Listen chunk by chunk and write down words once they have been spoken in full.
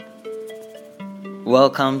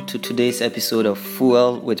Welcome to today's episode of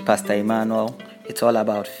Fuel with Pastor Emmanuel. It's all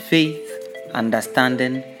about faith,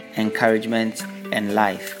 understanding, encouragement, and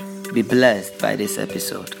life. Be blessed by this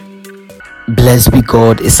episode. Blessed be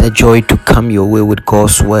God. It's a joy to come your way with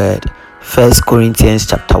God's word. 1 Corinthians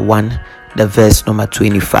chapter 1, the verse number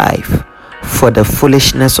 25. For the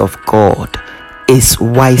foolishness of God is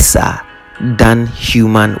wiser than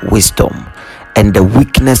human wisdom, and the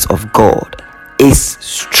weakness of God is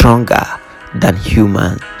stronger than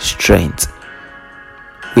human strength.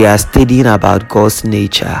 We are studying about God's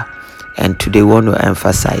nature, and today we want to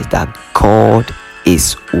emphasize that God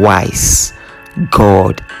is wise.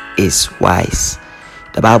 God is wise.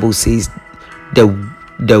 The Bible says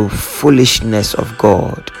the foolishness of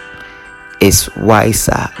God is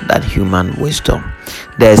wiser than human wisdom.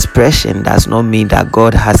 The expression does not mean that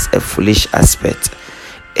God has a foolish aspect.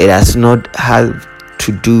 It does not have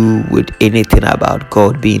to do with anything about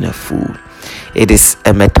God being a fool. It is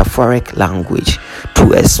a metaphoric language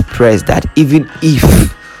to express that even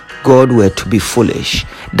if God were to be foolish,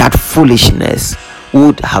 that foolishness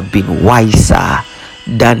would have been wiser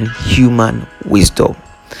than human wisdom.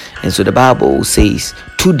 And so the Bible says,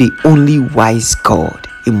 to the only wise God,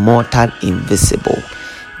 immortal, invisible,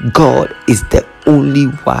 God is the only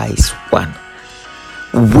wise one.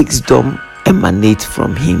 Wisdom emanates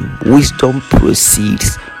from him. Wisdom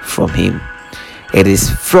proceeds from him. It is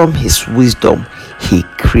from his wisdom he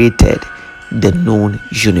created the known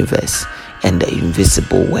universe and the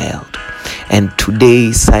invisible world. And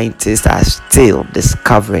today scientists are still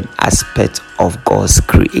discovering aspects of God's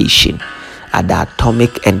creation at the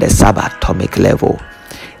atomic and the subatomic level.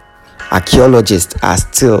 Archaeologists are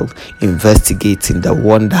still investigating the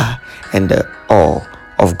wonder and the awe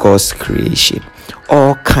of God's creation.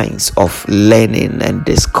 All kinds of learning and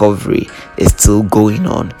discovery is still going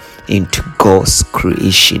on into God's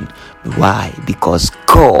creation. Why? Because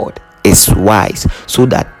God is wise, so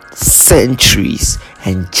that centuries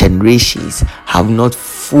and generations have not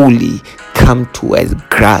fully come to a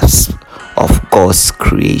grasp of God's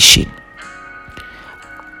creation.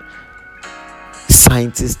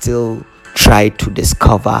 Scientists still try to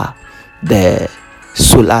discover the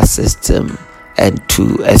solar system and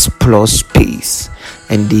to explore space,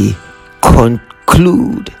 and they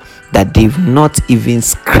conclude that they've not even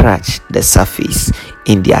scratched the surface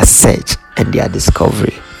in their search and their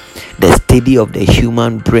discovery. The study of the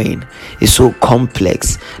human brain is so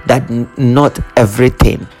complex that not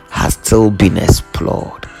everything has still been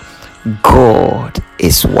explored. God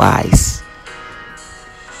is wise,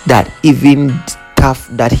 that even stuff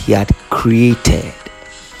that he had created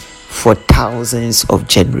for thousands of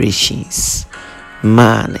generations,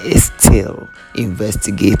 man is still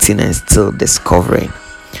investigating and still discovering.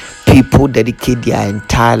 People dedicate their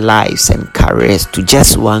entire lives and careers to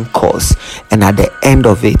just one cause, and at the end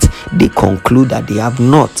of it, they conclude that they have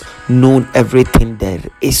not known everything there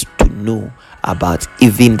is to know about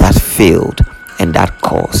even that field and that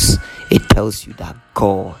cause. It tells you that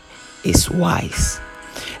God is wise.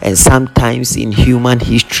 And sometimes in human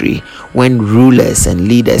history, when rulers and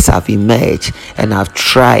leaders have emerged and have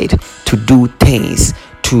tried to do things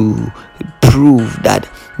to prove that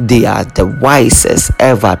they are the wisest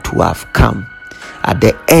ever to have come, at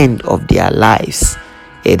the end of their lives,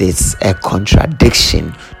 it is a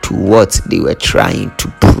contradiction to what they were trying to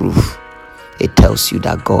prove. It tells you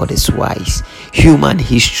that God is wise. Human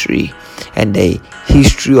history and the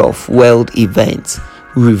history of world events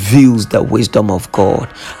reveals the wisdom of God,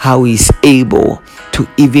 how he is able to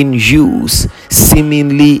even use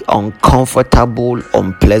seemingly uncomfortable,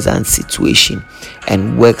 unpleasant situation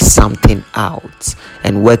and work something out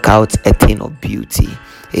and work out a thing of beauty.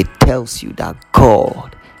 It tells you that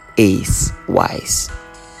God is wise.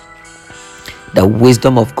 The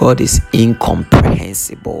wisdom of God is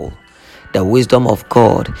incomprehensible. The wisdom of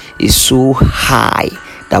God is so high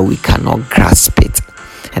that we cannot grasp it.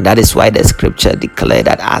 And that is why the scripture declared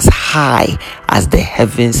that as high as the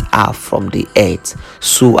heavens are from the earth,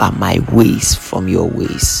 so are my ways from your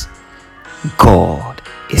ways. God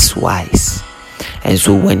is wise. And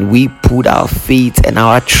so when we put our faith and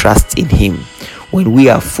our trust in him, when we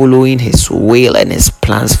are following his will and his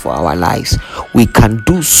plans for our lives, we can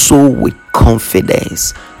do so with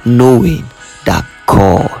confidence, knowing that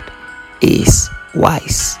God is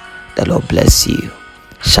wise. The Lord bless you.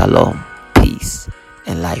 Shalom, peace,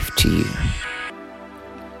 and life to you.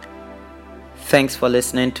 Thanks for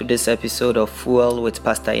listening to this episode of Fuel with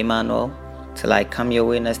Pastor Emmanuel. Till I come your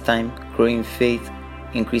way next time, grow in faith,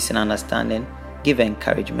 increase in understanding, give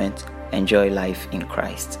encouragement, enjoy life in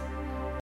Christ.